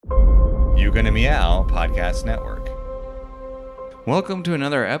You Gonna Meow Podcast Network. Welcome to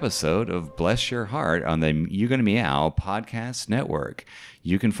another episode of Bless Your Heart on the You Gonna Meow Podcast Network.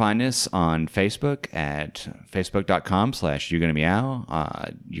 You can find us on Facebook at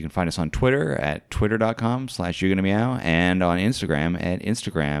facebook.com/YouGonnaMeow. You can find us on Twitter at twitter.com/YouGonnaMeow and on Instagram at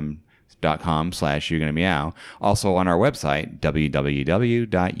instagram.com/YouGonnaMeow. Also on our website,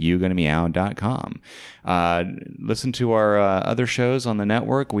 www.YouGonnaMeow.com. Listen to our other shows on the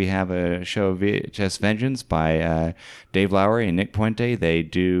network. We have a show, VHS Vengeance, by Dave Lowery and Nick Puente. They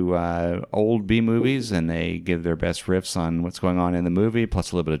do old B movies, and they give their best riffs on what's going on in the movie,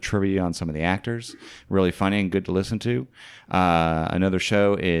 plus a little bit of trivia on some of the actors. Really funny and good to listen to. Another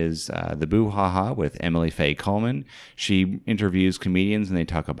show is The Boo Ha Ha with Emily Faye Coleman. She interviews comedians, and they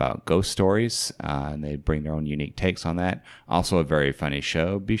talk about ghost stories, and they bring their own unique takes on that. Also a very funny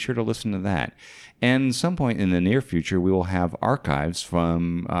show. Be sure to listen to that. And some point in the near future, we will have archives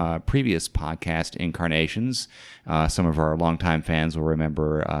from previous podcast incarnations. Some of our longtime fans will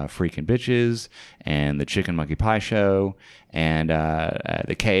remember Freakin' Bitches and the Chicken Monkey Pie Show and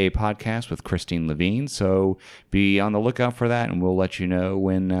the KA podcast with Christine Levine. So be on the lookout for that, and we'll let you know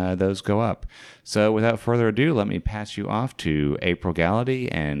when those go up. So without further ado, let me pass you off to April Gallaty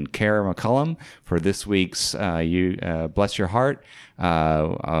and Kara McCullum for this week's Bless Your Heart.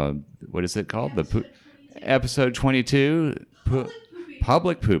 What is it called? Episode 22,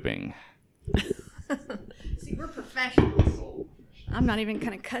 Public Pooping. See, we're professionals. I'm not even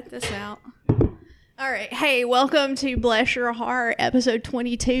going to cut this out. All right. Hey, welcome to Bless Your Heart, episode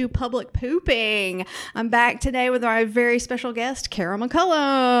 22, Public Pooping. I'm back today with our very special guest, Kara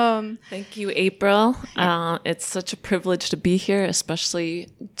McCullum. Thank you, April. It's such a privilege to be here, especially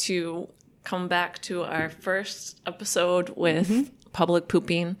to come back to our first episode with public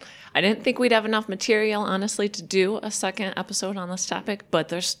pooping. I didn't think we'd have enough material, honestly, to do a second episode on this topic, but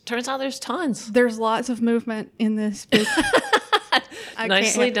turns out there's tons. There's lots of movement in this business.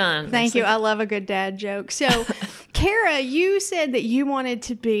 Nicely done. Thank you. I love a good dad joke. So, Kara, you said that you wanted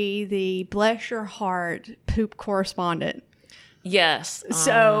to be the Bless Your Heart poop correspondent. Yes.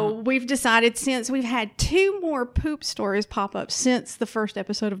 So we've decided, since we've had two more poop stories pop up since the first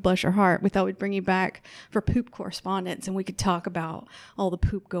episode of Bless Your Heart, we thought we'd bring you back for poop correspondence, and we could talk about all the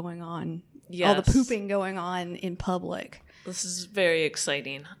poop going on, all the pooping going on in public. This is very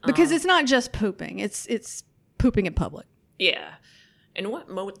exciting. Because it's not just pooping, it's pooping in public. Yeah. And what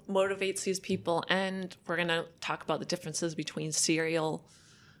motivates these people, and we're going to talk about the differences between serial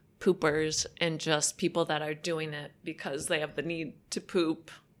poopers and just people that are doing it because they have the need to poop.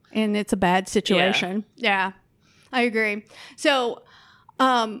 And it's a bad situation. Yeah, I agree. So,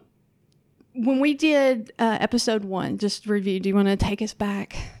 when we did episode 1, just review, do you want to take us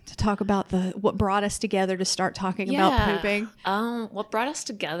back to talk about what brought us together to start talking about pooping? What brought us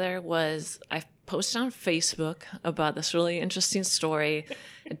together was I posted on Facebook about this really interesting story.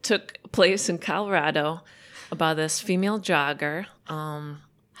 It took place in Colorado about this female jogger.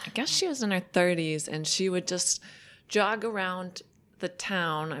 I guess she was in her 30s, and she would just jog around the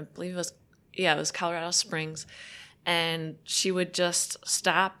town. I believe it was Colorado Springs. And she would just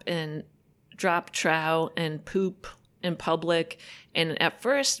stop and drop trow and poop in public. And at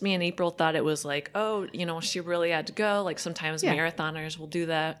first, me and April thought it was like, oh, she really had to go. Like sometimes marathoners will do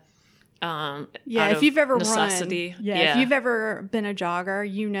that. If you've ever necessity. If you've ever been a jogger,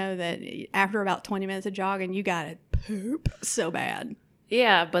 you know that after about 20 minutes of jogging, you got to poop so bad.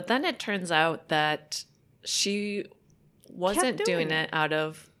 Yeah, but then it turns out that she wasn't doing it out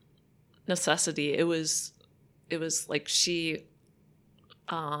of necessity. It was like she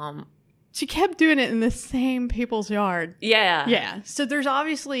kept doing it in the same people's yard. Yeah. Yeah. So there's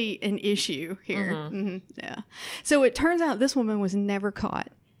obviously an issue here. Yeah. So it turns out this woman was never caught.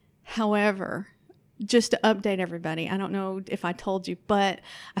 However, just to update everybody, I don't know if I told you, but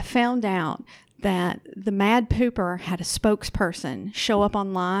I found out that the Mad Pooper had a spokesperson show up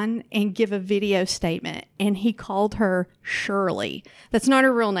online and give a video statement, and he called her Shirley. That's not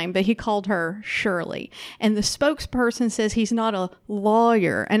her real name, but he called her Shirley. And the spokesperson says he's not a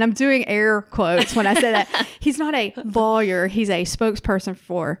lawyer, and I'm doing air quotes when I say that. He's not a lawyer. He's a spokesperson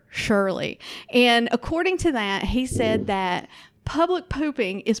for Shirley. And according to that, he said that public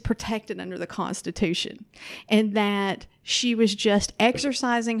pooping is protected under the Constitution, and that she was just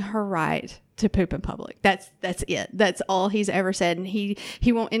exercising her right to poop in public. That's it. That's all he's ever said. And he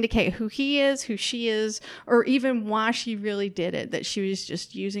won't indicate who he is, who she is, or even why she really did it, that she was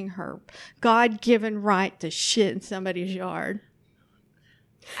just using her God-given right to shit in somebody's yard.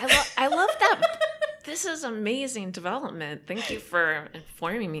 I love that. This is amazing development. Thank you for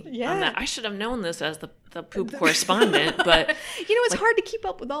informing me Yeah. on that. I should have known this as the poop correspondent, but It's hard to keep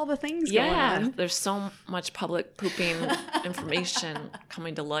up with all the things going on. there's so much public pooping information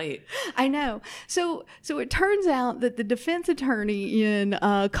coming to light. I know. So it turns out that the defense attorney in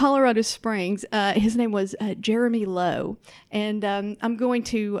Colorado Springs, his name was Jeremy Lowe, and I'm not going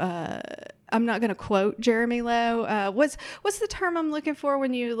to quote Jeremy Lowe. What's the term I'm looking for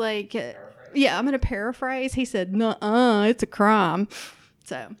when you like? Yeah, I'm going to paraphrase. He said, "Nuh-uh, it's a crime."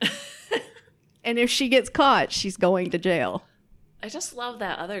 So, and if she gets caught, she's going to jail. I just love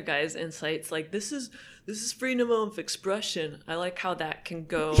that other guy's insights. Like, this is freedom of expression. I like how that can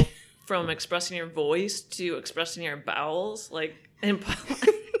go from expressing your voice to expressing your bowels, like in public.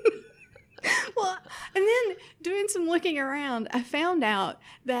 Well, and then doing some looking around, I found out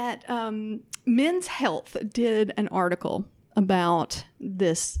that Men's Health did an article about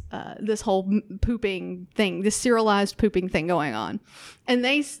this whole pooping thing, this serialized pooping thing going on, and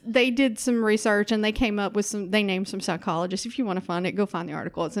they did some research and they came up with they named some psychologists. If you want to find it, go find the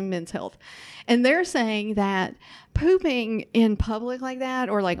article. It's in Men's Health, and they're saying that pooping in public like that,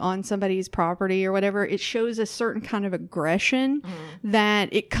 or like on somebody's property or whatever, it shows a certain kind of aggression that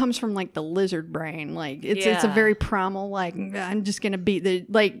it comes from like the lizard brain. Like it's a very primal, like, I'm just gonna beat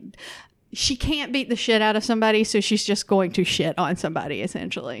she can't beat the shit out of somebody, so she's just going to shit on somebody,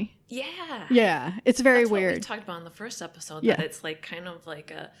 essentially. Yeah, it's very That's weird. What we talked about in the first episode, Yeah. that it's like kind of like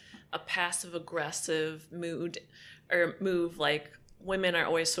a passive aggressive mood or move. Like, women are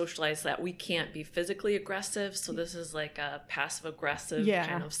always socialized that we can't be physically aggressive, so this is like a passive aggressive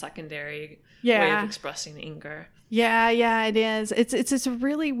kind of secondary way of expressing anger. Yeah, it is. It's a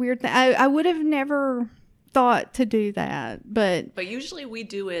really weird thing. I would have never thought to do that, but usually we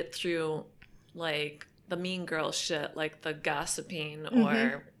do it through like the mean girl shit, like the gossiping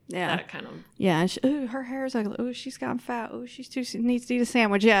or that kind of ooh, her hair's ugly, ooh, she's gotten fat, ooh, she needs to eat a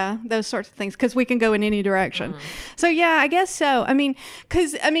sandwich, those sorts of things, because we can go in any direction. So I guess so.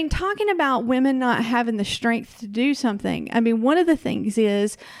 Because talking about women not having the strength to do something, one of the things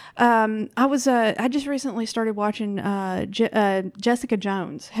is I just recently started watching Jessica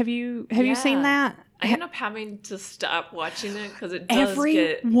Jones. Have you seen that? I end up having to stop watching it because it does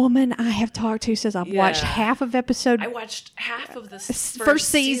Every woman I have talked to says I've watched half of episode. I watched half of the first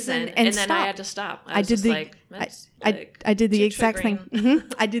season and then I had to stop. I did the exact thing.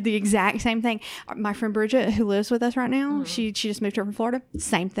 I did the exact same thing. My friend Bridget, who lives with us right now, she just moved here from Florida.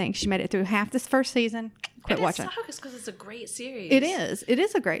 Same thing. She made it through half this first season. Quit watching. It sucks because it's a great series. It is. It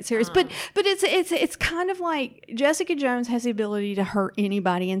is a great series, but it's kind of like Jessica Jones has the ability to hurt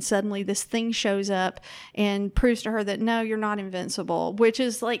anybody, and suddenly this thing shows up and proves to her that no, you're not invincible, which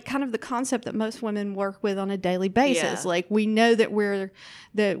is like kind of the concept that most women work with on a daily basis. Like, we know that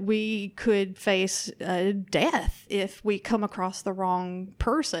we could face death if we come across the wrong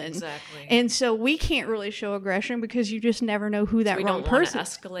person. Exactly. And so we can't really show aggression because you just never know who that wrong person.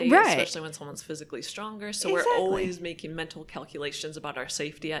 We don't want to escalate, especially when someone's physically stronger. So Exactly. we're always making mental calculations about our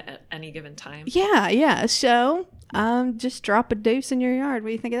safety at any given time. Yeah. So just drop a deuce in your yard. What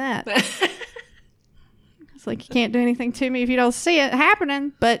do you think of that? It's like, you can't do anything to me if you don't see it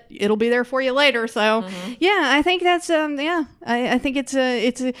happening, but it'll be there for you later. So I think that's I think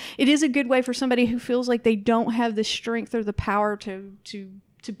it is a good way for somebody who feels like they don't have the strength or the power to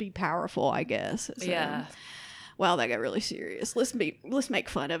be powerful, I guess. So, yeah. Wow, that got really serious. Let's make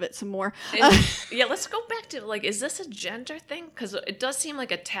fun of it some more. Let's go back to, like, is this a gender thing? Because it does seem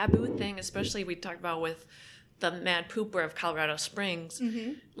like a taboo thing, especially we talked about with the Mad Pooper of Colorado Springs.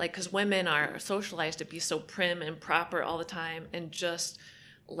 Like, because women are socialized to be so prim and proper all the time, and just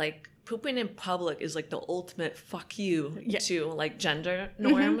like pooping in public is like the ultimate fuck you to like gender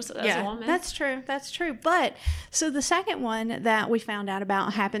norms as a woman. That's true. But so the second one that we found out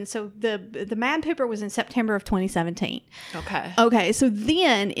about happened. So the Mad Pooper was in September of 2017. Okay. So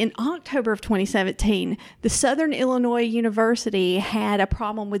then in October of 2017, the Southern Illinois University had a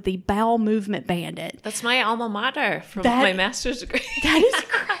problem with the bowel movement bandit. That's my alma mater from my master's degree. That is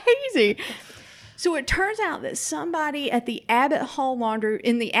crazy. So it turns out that somebody at the Abbott Hall laundry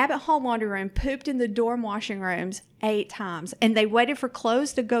room pooped in the dorm washing rooms 8 times, and they waited for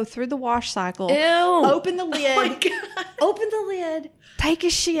clothes to go through the wash cycle. Ew. Open the lid, take a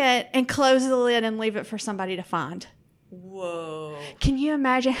shit, and close the lid and leave it for somebody to find. Whoa. Can you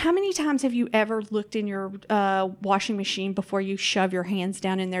imagine how many times have you ever looked in your washing machine before you shove your hands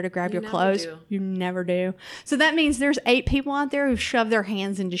down in there to grab your clothes? You never do. So that means there's 8 people out there who shove their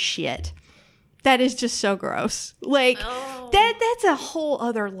hands into shit. That is just so gross. Like, that's a whole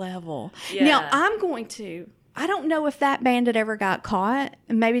other level. Yeah. Now, I'm going to I don't know if that bandit ever got caught.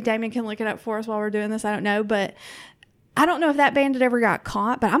 And maybe Damon can look it up for us while we're doing this. I don't know. But I don't know if that bandit ever got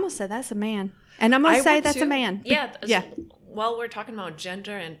caught. But I'm going to say that's a man. And I'm going to say that's a man. Yeah. Yeah. While we're talking about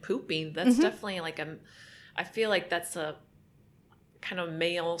gender and pooping, that's definitely like I feel like that's a kind of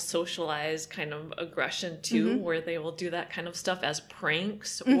male socialized kind of aggression too, where they will do that kind of stuff as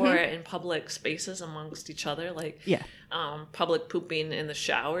pranks or in public spaces amongst each other, like public pooping in the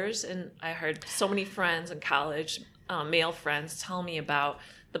showers. And I heard so many friends in college, male friends, tell me about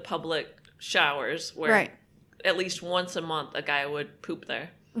the public showers where at least once a month a guy would poop there.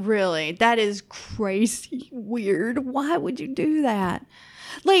 Really? That is crazy weird. Why would you do that?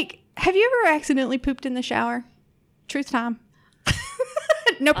 Like, have you ever accidentally pooped in the shower? Truth time.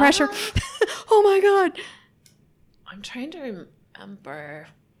 No pressure. Oh my God. I'm trying to remember.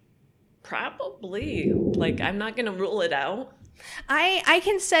 Probably. Like, I'm not going to rule it out. I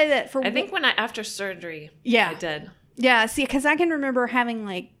can say that for... I think after surgery, I did. Yeah, see, because I can remember having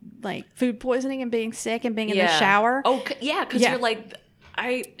like food poisoning and being sick and being in the shower. Oh, yeah, because you're like,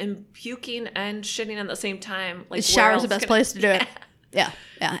 I am puking and shitting at the same time. Like, the shower's the best place to do it. Yeah,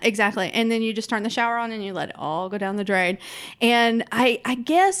 exactly. And then you just turn the shower on and you let it all go down the drain. And I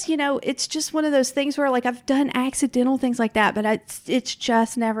guess, it's just one of those things where like I've done accidental things like that, but it's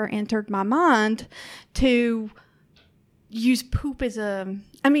just never entered my mind to use poop as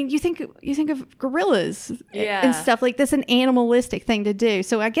you think of gorillas and stuff like this, an animalistic thing to do.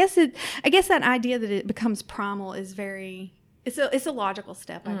 So I guess that idea that it becomes primal is it's a logical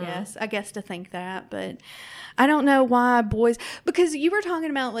step, I guess to think that, but I don't know why boys, because you were talking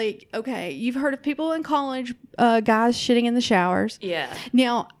about like, okay, you've heard of people in college, guys shitting in the showers. Yeah.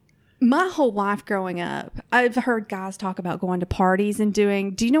 Now, my whole life growing up, I've heard guys talk about going to parties and do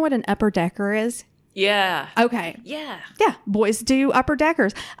you know what an upper decker is? Yeah. Okay. Yeah. Yeah. Boys do upper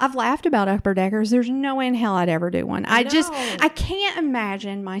deckers. I've laughed about upper deckers. There's no way in hell I'd ever do one. I can't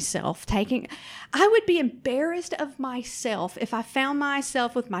imagine myself I would be embarrassed of myself if I found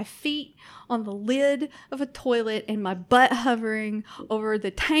myself with my feet on the lid of a toilet and my butt hovering over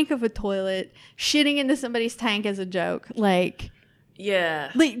the tank of a toilet, shitting into somebody's tank as a joke. Like,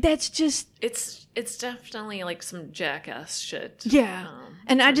 yeah. Like, that's just... It's definitely like some jackass shit. Yeah.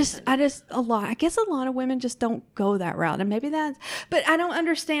 And I guess a lot of women just don't go that route. And maybe but I don't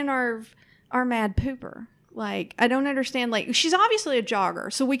understand our mad pooper. Like, I don't understand, like, she's obviously a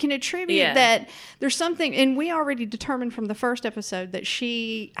jogger, so we can attribute that there's something, and we already determined from the first episode that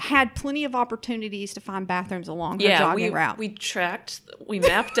she had plenty of opportunities to find bathrooms along her jogging route. We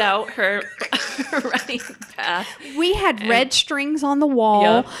mapped out her running path. We had red strings on the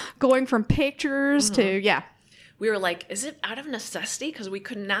wall going from pictures to, We were like, is it out of necessity? Because we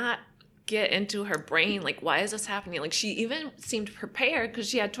could not get into her brain, like, why is this happening? Like, she even seemed prepared because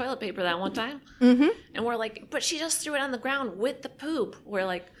she had toilet paper that one time. And we're like, but she just threw it on the ground with the poop. We're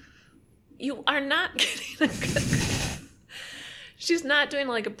like, you are not getting a good... She's not doing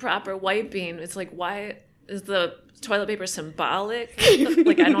like a proper wiping. It's like, why is the toilet paper symbolic?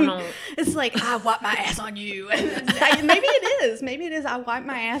 Like, I don't know. It's like, I wipe my ass on you. Maybe it is. Maybe it is. I wipe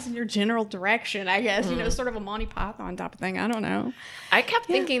my ass in your general direction, I guess. Sort of a Monty Python type of thing. I don't know. I kept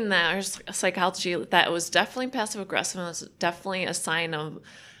thinking that our psychology, that it was definitely passive aggressive. It was definitely a sign of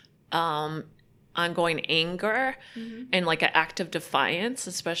ongoing anger and like an act of defiance,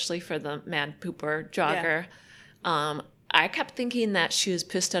 especially for the mad pooper jogger. I kept thinking that she was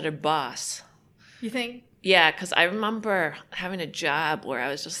pissed at her boss. You think? Yeah, because I remember having a job where I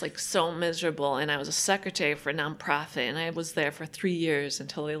was just like so miserable, and I was a secretary for a nonprofit, and I was there for 3 years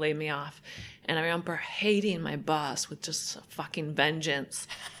until they laid me off. And I remember hating my boss with just a fucking vengeance.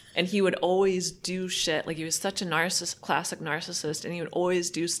 And he would always do shit. Like, he was such a classic narcissist, and he would always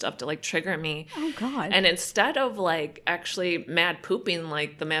do stuff to like trigger me. Oh, God. And instead of like actually mad pooping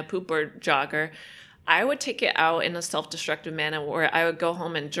like the mad pooper jogger, I would take it out in a self-destructive manner where I would go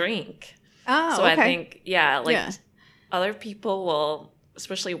home and drink. Oh, so okay. I think, other people will,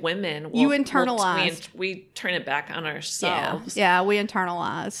 especially women, will, you internalize. We turn it back on ourselves. Yeah, we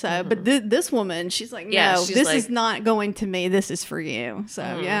internalize. So, but this woman, she's like, no, this is not going to me. This is for you.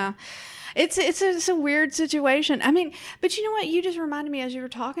 So, it's a weird situation. I mean, but you know what? You just reminded me as you were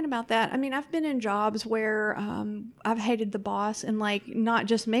talking about that. I mean, I've been in jobs where I've hated the boss, and like not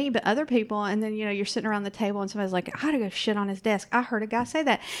just me, but other people. And then, you're sitting around the table and somebody's like, I had to go shit on his desk. I heard a guy say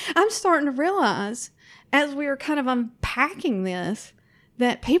that. I'm starting to realize as we were kind of unpacking this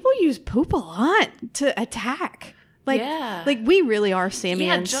that people use poop a lot to attack. Like we really are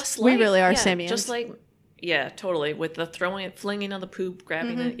simians. We really are simians. Just like, totally. With the flinging of the poop,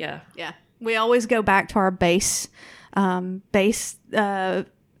 grabbing it. Yeah. Yeah. We always go back to our base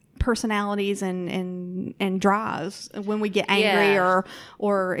personalities and drives when we get angry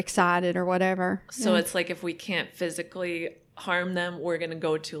or excited or whatever. So it's like if we can't physically harm them, we're gonna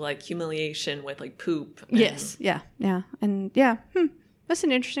go to like humiliation with like poop. Yes. Yeah. And that's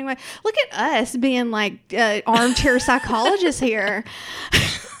an interesting way. Look at us being like armchair psychologists here.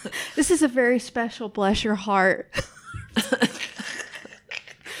 This is a very special bless your heart.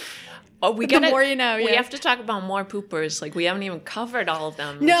 Oh, the more you know. We have to talk about more poopers. Like we haven't even covered all of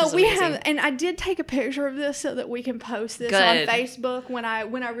them. No, we have, and I did take a picture of this so that we can post this on Facebook when I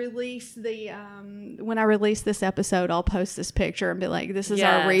release this episode. I'll post this picture and be like, "This is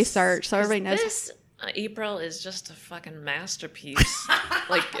our research," so everybody knows. This April is just a fucking masterpiece.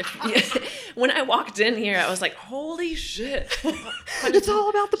 Like when I walked in here, I was like, "Holy shit!" It's all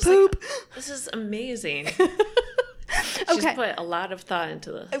about the poop. This is amazing. Okay. She's put a lot of thought into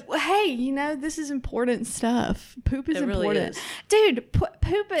this. Hey, this is important stuff. Poop is important. Really is. Dude,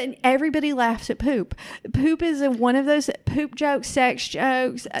 poop, and everybody laughs at poop. Poop is one of those poop jokes, sex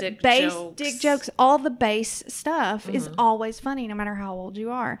jokes, dick jokes, all the base stuff is always funny no matter how old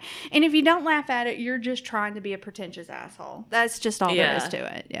you are. And if you don't laugh at it, you're just trying to be a pretentious asshole. That's just all there is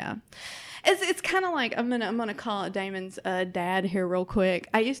to it. Yeah. It's kind of like I'm gonna call it Damon's dad here real quick.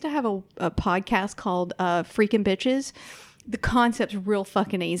 I used to have a podcast called Freaking Bitches. The concept's real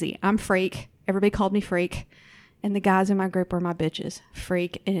fucking easy. I'm Freak. Everybody called me Freak. And the guys in my group are my bitches.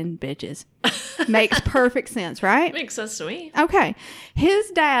 Freak and bitches. Makes perfect sense, right? Makes sense to me. Okay. His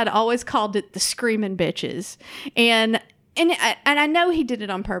dad always called it the Screaming Bitches. And I know he did it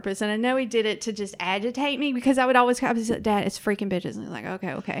on purpose, and I know he did it to just agitate me because I would say, Dad, it's freaking bitches. And he's like,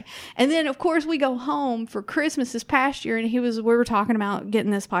 okay. And then, of course, we go home for Christmas this past year, and we were talking about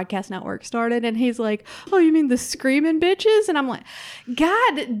getting this podcast network started, and he's like, oh, you mean the Screaming Bitches? And I'm like,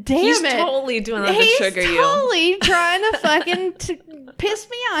 God damn He's it. Totally doing that to trigger you. He's totally trying to fucking piss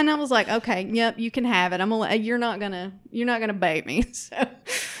me off. And I was like, okay, yep, you can have it. You're not gonna bait me. So.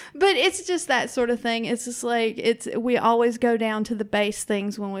 But it's just that sort of thing. It's just like we always go down to the base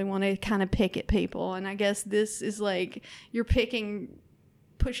things when we want to kind of pick at people. And I guess this is like you're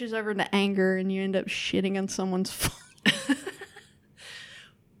pushes over into anger and you end up shitting on someone's phone.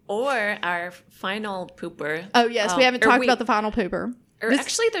 Or our final pooper. Oh, yes. We haven't talked about the final pooper.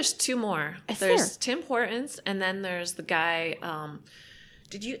 Actually, there's two more. There's Tim Hortons, and then there's the guy...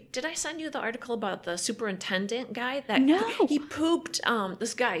 Did I send you the article about the superintendent guy? No. He pooped.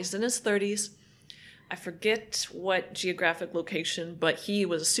 This guy, he's in his 30s. I forget what geographic location, but he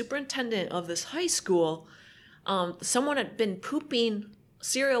was a superintendent of this high school. Someone had been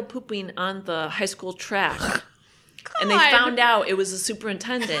serial pooping on the high school track. And they found out it was a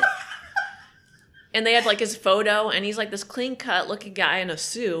superintendent. And they had like his photo, and he's like this clean-cut looking guy in a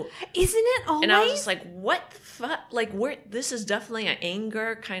suit. Isn't it always? And I was just like, what the fuck? Like, this is definitely an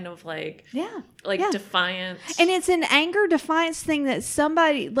anger kind of like, defiance. And it's an anger defiance thing that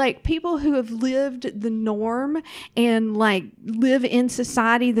somebody, like people who have lived the norm and like live in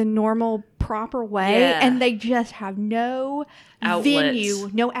society the normal, proper way, and they just have no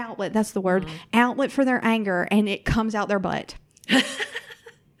outlet. That's the word. Outlet for their anger, and it comes out their butt.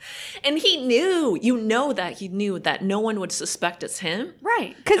 And he knew that no one would suspect it's him.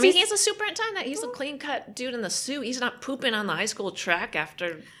 Right. I mean, he's a superintendent. He's a clean-cut dude in the suit. He's not pooping on the high school track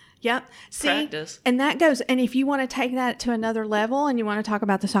after practice. And that goes, and if you want to take that to another level and you want to talk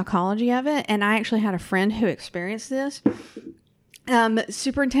about the psychology of it, and I actually had a friend who experienced this,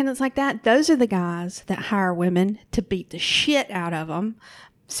 superintendents like that, those are the guys that hire women to beat the shit out of them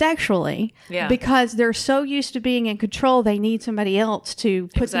sexually because they're so used to being in control, they need somebody else to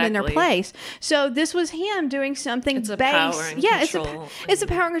put them in their place. So this was him doing something it's a power and control. It's a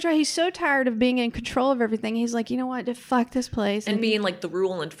power and control. He's so tired of being in control of everything. He's like, you know what, fuck this place. And being like the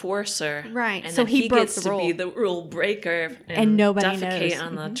rule enforcer. Right. And so he broke gets the to rule. be the rule breaker and nobody defecate knows.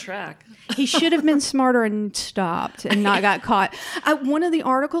 on the track. He should have been smarter and stopped and not got caught. One of the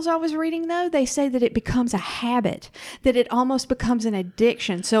articles I was reading, though, they say that it becomes a habit, that it almost becomes an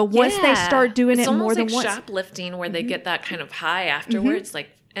addiction. So once they start doing it more than once. It's almost like shoplifting where they get that kind of high afterwards, like,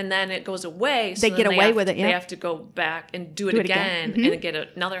 and then it goes away. So they get away with it, They have to go back and do it again and get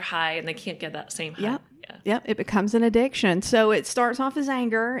another high, and they can't get that same high. Yep, it becomes an addiction. So it starts off as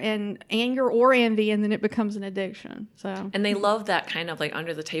anger or envy, and then it becomes an addiction. So and they love that kind of like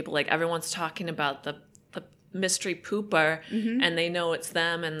under the table, like everyone's talking about the mystery pooper, and they know it's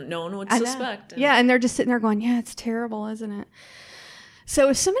them, and no one would suspect. And they're just sitting there going, "Yeah, it's terrible, isn't it?" So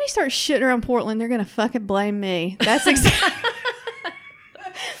if somebody starts shitting around Portland, they're gonna fucking blame me. That's exactly.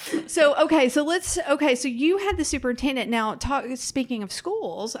 So So so you had the superintendent. Now, speaking of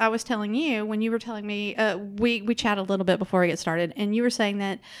schools, I was telling you when you were telling me, we chatted a little bit before we get started, and you were saying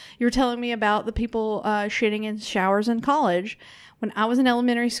that you were telling me about the people shitting in showers in college. When I was in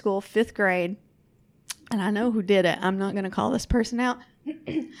elementary school, 5th grade, and I know who did it. I'm not going to call this person out.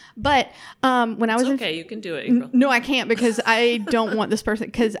 But when I was you can do it, April. No, I can't, because I don't want this person,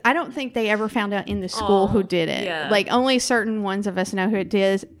 because I don't think they ever found out in the school who did it. Yeah. Like only certain ones of us know who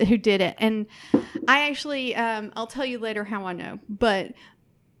did it. And I actually I'll tell you later how I know, but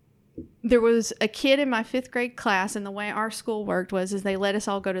there was a kid in my 5th grade class, and the way our school worked was they let us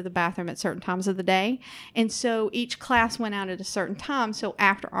all go to the bathroom at certain times of the day. And so each class went out at a certain time. So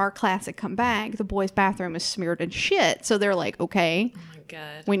after our class had come back, the boys' bathroom was smeared in shit. So they're like, okay, Oh my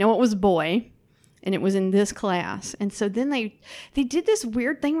God. we know it was a boy, and it was in this class. And so then they did this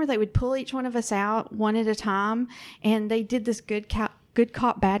weird thing where they would pull each one of us out one at a time, and they did this good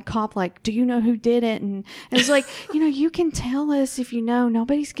cop, bad cop, like, do you know who did it? And it's like, you can tell us if you know.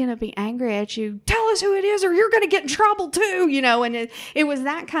 Nobody's going to be angry at you. Tell us who it is, or you're going to get in trouble too, and it was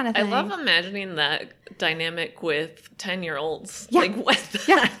that kind of thing. I love imagining that dynamic with 10-year-olds. Yeah. Like, what?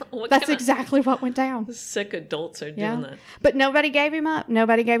 Yeah, what that's kind of exactly what went down. sick adults are doing Yeah. that? But nobody gave him up.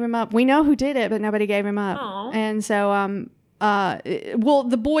 We know who did it, but nobody gave him up. Aw. And so, well,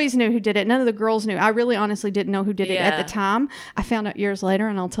 the boys knew who did it. None of the girls knew. I really honestly didn't know who did it at Yeah. the time. I found out years later,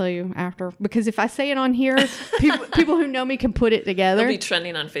 and I'll tell you after, because if I say it on here, people who know me can put it together. It'll be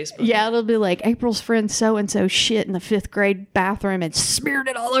trending on Facebook. Yeah, it'll be like, April's friend so-and-so shit in the 5th grade bathroom and smeared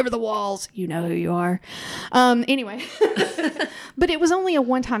it all over the walls. You know who you are. Anyway. But it was only a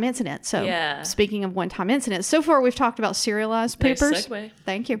one-time incident. So Yeah. speaking of one-time incidents, so far we've talked about serialized Nice poopers. segue.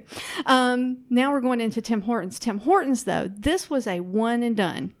 Thank you. Now we're going into Tim Hortons. Tim Hortons, though, this was a one and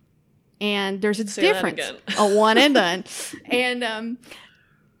done. And there's a Say that difference. again. A one and done. And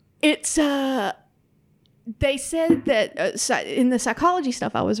it's they said that in the psychology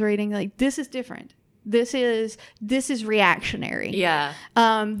stuff I was reading, like, this is different. This is reactionary. Yeah.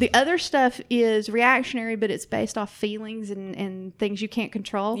 The other stuff is reactionary, but it's based off feelings and things you can't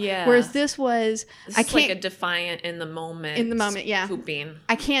control. Yeah. Whereas this was, This I is like can't a defiant in the moment. In the moment, yeah. Pooping.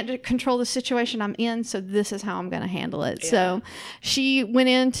 I can't control the situation I'm in, so this is how I'm going to handle it. Yeah.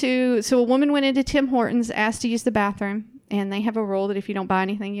 So a woman went into Tim Hortons, asked to use the bathroom, and they have a rule that if you don't buy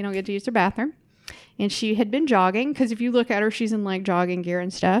anything, you don't get to use their bathroom. And she had been jogging, because if you look at her, she's in like jogging gear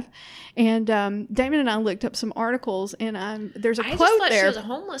and stuff. And Damon and I looked up some articles, and there's a I quote just thought there. she was a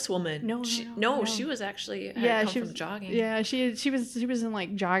homeless woman. No. She was actually Yeah, come she from was jogging. Yeah, she was in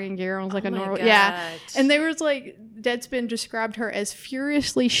like jogging gear and was like Oh a my normal. God. Yeah, and they was like, Deadspin described her as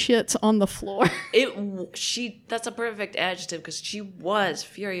furiously shits on the floor. That's a perfect adjective, because she was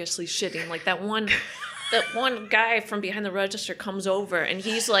furiously shitting. Like that one guy from behind the register comes over, and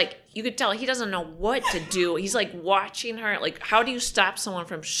he's like, you could tell he doesn't know what to do. He's like watching her. Like, how do you stop someone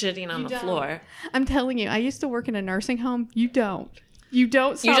from shitting on the floor? I'm telling you, I used to work in a nursing home. You don't stop You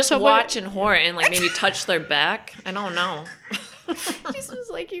just someone. watch in horror and like maybe touch their back. I don't know. Just was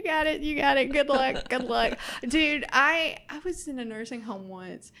like, you got it. Good luck. Dude, I was in a nursing home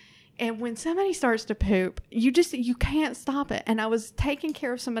once, and when somebody starts to poop, you can't stop it. And I was taking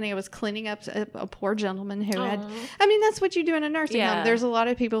care of somebody. I was cleaning up a poor gentleman who had, I mean, that's what you do in a nursing home. There's a lot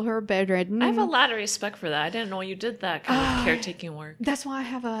of people who are bedridden. I have a lot of respect for that. I didn't know you did that kind of caretaking work. That's why I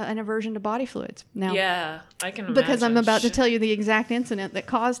have an aversion to body fluids now. Yeah, I can imagine. Because I'm about to tell you the exact incident that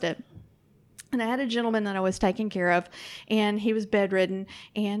caused it. And I had a gentleman that I was taking care of, and he was bedridden,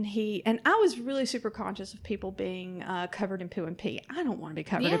 and I was really super conscious of people being covered in poo and pee. I don't want to be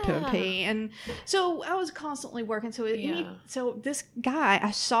covered in poo and pee. And so I was constantly working. So so this guy,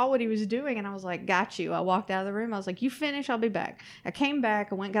 I saw what he was doing, and I was like, got you. I walked out of the room. I was like, you finish, I'll be back. I came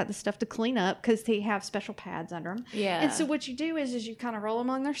back. I went and got the stuff to clean up, because they have special pads under them. Yeah. And so what you do is you kind of roll them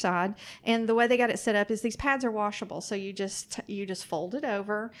on their side, and the way they got it set up is these pads are washable. So you just fold it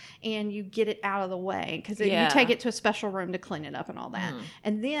over, and you get it out of the way, because you take it to a special room to clean it up and all that.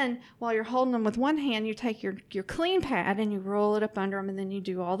 And then while you're holding them with one hand, you take your clean pad and you roll it up under them, and then you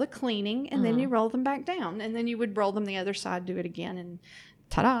do all the cleaning, and then you roll them back down, and then you would roll them the other side, do it again, and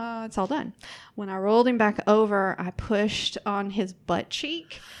ta-da, it's all done. When I rolled him back over, I pushed on his butt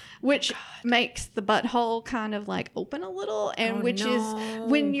cheek, which makes the butthole kind of like open a little, and is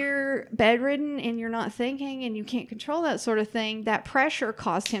when you're bedridden and you're not thinking and you can't control that sort of thing, that pressure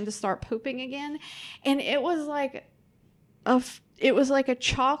caused him to start pooping again. And it was like a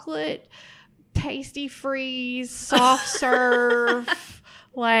chocolate Tasty Freeze soft serve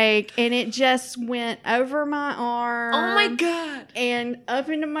and it just went over my arm. Oh my God. And up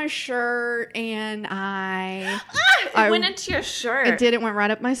into my shirt, and It went into your shirt. It did. It went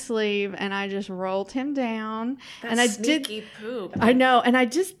right up my sleeve, and I just rolled him down. That's and I sneaky poop. I know, and I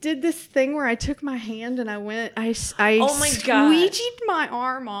just did this thing where I took my hand and I oh my squeegeed my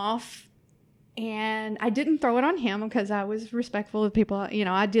arm off. And I didn't throw it on him because I was respectful of people. You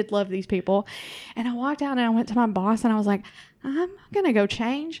know, I did love these people. And I walked out and I went to my boss and I was like, I'm going to go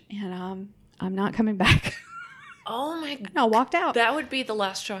change and I'm not coming back. Oh my God. I walked out. That would be the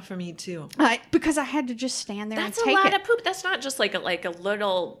last straw for me too. Because I had to just stand there That's and take a lot it. of poop. That's not just like a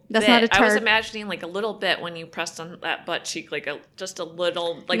little That's bit. not a turd. I was imagining like a little bit when you pressed on that butt cheek, like just a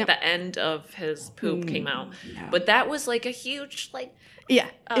little, like the end of his poop came out. No. But that was like a huge, like, Yeah,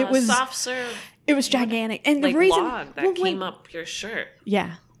 it was soft serve. It was gigantic, and Like the reason log that came up your shirt.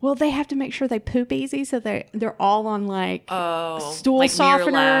 Yeah, well, they have to make sure they poop easy, so they're all on like stool like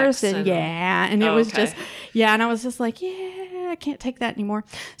softeners, Miralax and it was okay. just and I was just like, yeah, I can't take that anymore.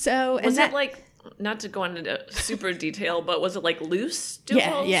 So was it like, not to go into super detail, but was it like loose stools?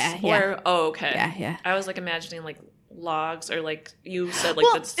 Yeah. Okay. Yeah. I was like imagining like logs, or like you said, like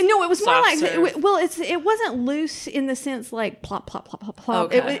Well, no, it was more like serve. it wasn't loose in the sense like plop plop plop plop plop.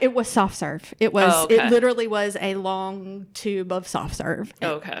 Okay. It was soft serve. It was okay. it literally was a long tube of soft serve.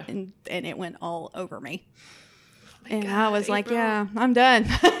 Okay. And it went all over me. God, I was like, April. yeah, I'm done.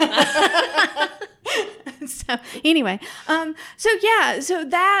 So anyway,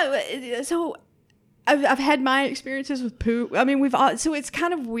 so I've had my experiences with poop. I mean, so it's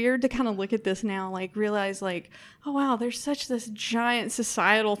kind of weird to kind of look at this now, like realize like, oh wow, there's such this giant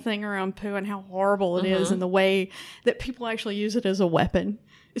societal thing around poo and how horrible it is, and the way that people actually use it as a weapon.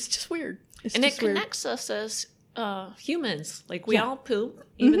 It's just weird. And it connects us as humans. Like we all poop,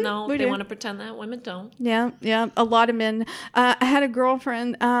 even though they want to pretend that women don't. Yeah. A lot of men. I had a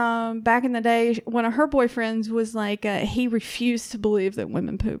girlfriend back in the day. One of her boyfriends was like, he refused to believe that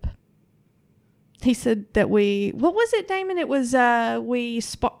women poop. He said that what was it, Damon? It was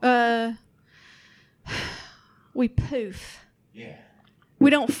we poof. Yeah. We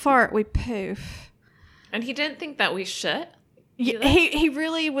don't fart, we poof. And he didn't think that we shit. Yeah, he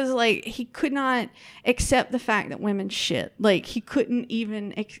really was like, he could not accept the fact that women shit. Like, he couldn't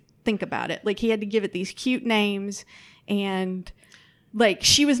even think about it. Like, he had to give it these cute names, and like,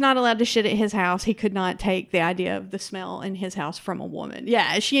 she was not allowed to shit at his house. He could not take the idea of the smell in his house from a woman.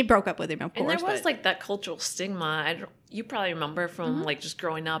 Yeah, she broke up with him, of course. And there was like that cultural stigma. You probably remember from like just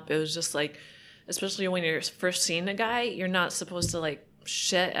growing up. It was just like, especially when you're first seeing a guy, you're not supposed to like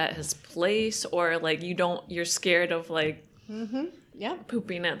shit at his place, or like you're scared of like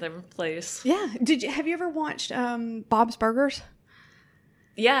pooping at their place. Yeah. Have you ever watched Bob's Burgers?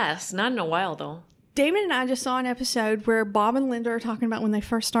 Yes, not in a while though. Damon and I just saw an episode where Bob and Linda are talking about when they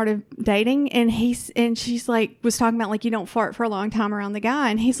first started dating, and she's like, was talking about like, you don't fart for a long time around the guy,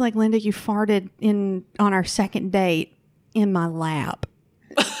 and he's like, Linda, you farted on our second date in my lap.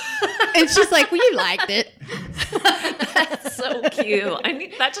 And she's like, well, you liked it. That's so cute.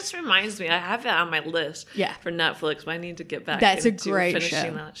 That just reminds me. I have that on my list for Netflix, but I need to get back That's a into great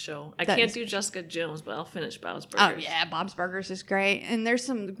finishing show. that show. I can't do Jessica Jones, but I'll finish Bob's Burgers. Oh, yeah. Bob's Burgers is great. And there's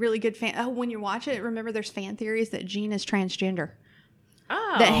some really good when you watch it, remember there's fan theories that Gene is transgender.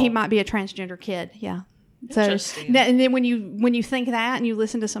 Oh. That he might be a transgender kid. Yeah. So, Interesting. and then when you think that and you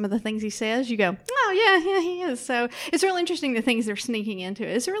listen to some of the things he says, you go, oh yeah, he is. So it's really interesting the things they're sneaking into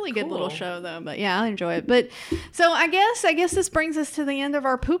it. It's a really good little show though, but yeah, I enjoy it. But so I guess this brings us to the end of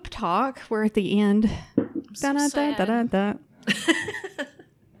our poop talk. We're at the end. So sad.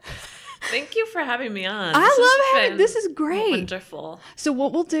 Thank you for having me on. This is great. Wonderful. So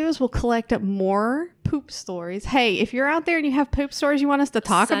what we'll do is we'll collect up more poop stories. Hey, if you're out there and you have poop stories you want us to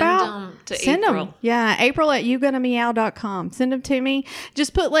talk about, send them. Yeah, April@yougonnameow.com. Send them to me.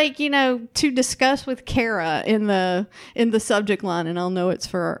 Just put like, to discuss with Kara in the subject line, and I'll know it's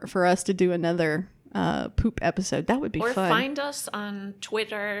for us to do another poop episode. That would be fun. Or find us on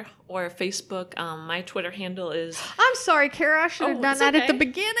Twitter or Facebook. My Twitter handle is... I'm sorry, Kara. I should have done that at the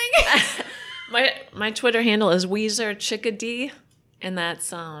beginning. my Twitter handle is Weezer Chickadee, and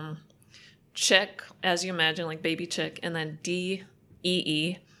that's chick, as you imagine, like baby chick, and then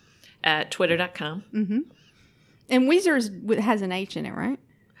DEE at twitter.com. Mm-hmm. And Weezer has an H in it, right?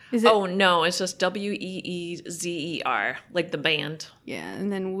 Oh, no, it's just WEEZER, like the band. Yeah, and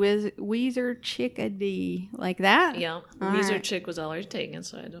then Weezer Chickadee, like that? Yeah, Weezer Chick was already taken,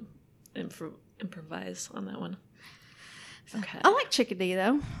 so I had to improvise on that one. Okay. I like chickadee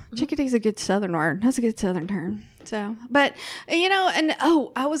though. Chickadee's a good Southern word. That's a good Southern term. So, but and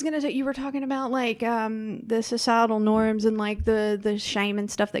I was gonna you were talking about like the societal norms and like the shame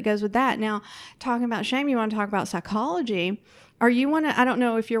and stuff that goes with that. Now, talking about shame, you want to talk about psychology. Are you I don't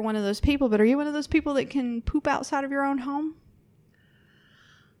know if you're one of those people, but are you one of those people that can poop outside of your own home?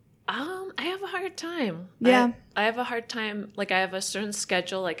 I have a hard time. Yeah. I have a hard time. Like, I have a certain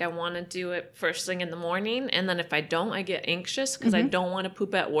schedule. Like, I want to do it first thing in the morning. And then if I don't, I get anxious because I don't want to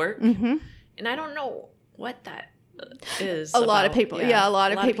poop at work. Mm-hmm. And I don't know what that is. A lot of people. Yeah, a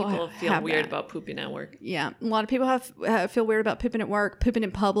lot of people feel weird about pooping at work. Yeah. A lot of people feel weird about pooping at work, pooping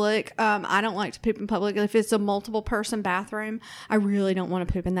in public. I don't like to poop in public. If it's a multiple person bathroom, I really don't want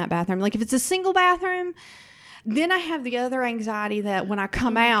to poop in that bathroom. Like, if it's a single bathroom, then I have the other anxiety that when I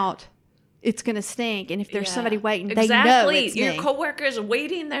come out, it's going to stink. And if there's somebody waiting, they know it's me. Your coworkers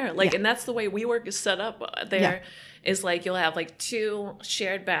waiting there. Like, and that's the way WeWork is set up there. Is like, you'll have like 2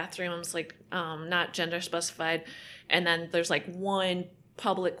 shared bathrooms, like not gender specified. And then there's like one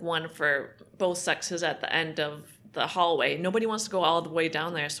public one for both sexes at the end of the hallway. Nobody wants to go all the way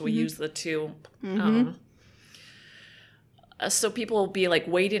down there. So we use the 2. So people will be like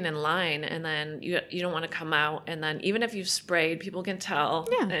waiting in line, and then you don't want to come out, and then even if you've sprayed, people can tell.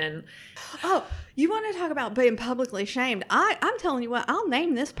 Yeah. And you want to talk about being publicly shamed? I'm telling you what, I'll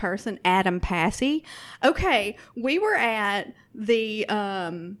name this person Adam Passy. Okay, we were at the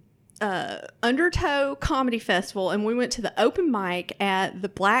Undertow Comedy Festival, and we went to the open mic at the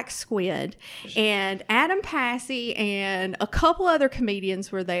Black Squid, and Adam Passy and a couple other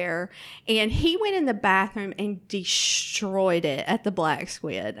comedians were there, and he went in the bathroom and destroyed it at the Black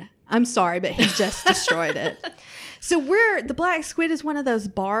Squid. I'm sorry, but he just destroyed it. So the Black Squid is one of those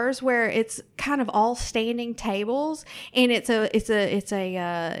bars where it's kind of all standing tables, and it's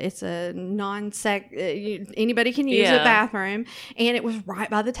a non-sec, anybody can use a bathroom, and it was right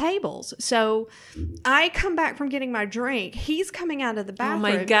by the tables. So I come back from getting my drink. He's coming out of the bathroom.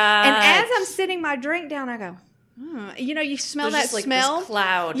 Oh my God. And as I'm sitting my drink down, I go, you smell There's that just smell, like this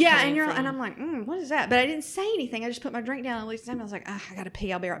cloud. Yeah, and I'm like, what is that? But I didn't say anything. I just put my drink down. At least I was like, I gotta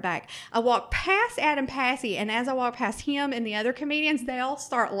pee. I'll be right back. I walk past Adam Passy, and as I walk past him and the other comedians, they all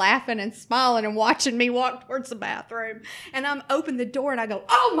start laughing and smiling and watching me walk towards the bathroom. And I'm open the door and I go,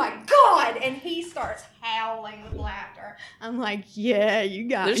 oh my God! And he starts howling with laughter. I'm like, yeah, you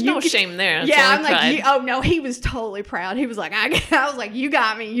got me. There's no shame there. Yeah, I'm like, oh no, he was totally proud. He was like, I was like, you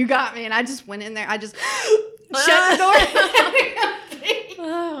got me, and I just went in there. I just shut the door.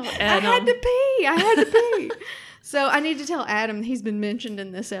 I had to pee. So I need to tell Adam he's been mentioned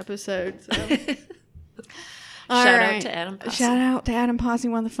in this episode. So. Shout out to Adam Posse. Shout out to Adam Posse,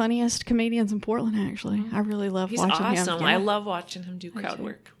 one of the funniest comedians in Portland, actually. I really love watching him. He's awesome. Yeah. I love watching him do crowd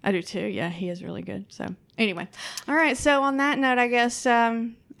work. I do too. Yeah, he is really good. So anyway. All right. So on that note, I guess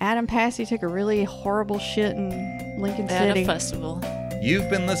Adam Passy took a really horrible shit in Lincoln City. At a festival. You've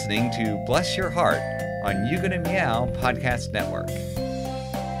been listening to Bless Your Heart on You Gonna Meow Podcast Network.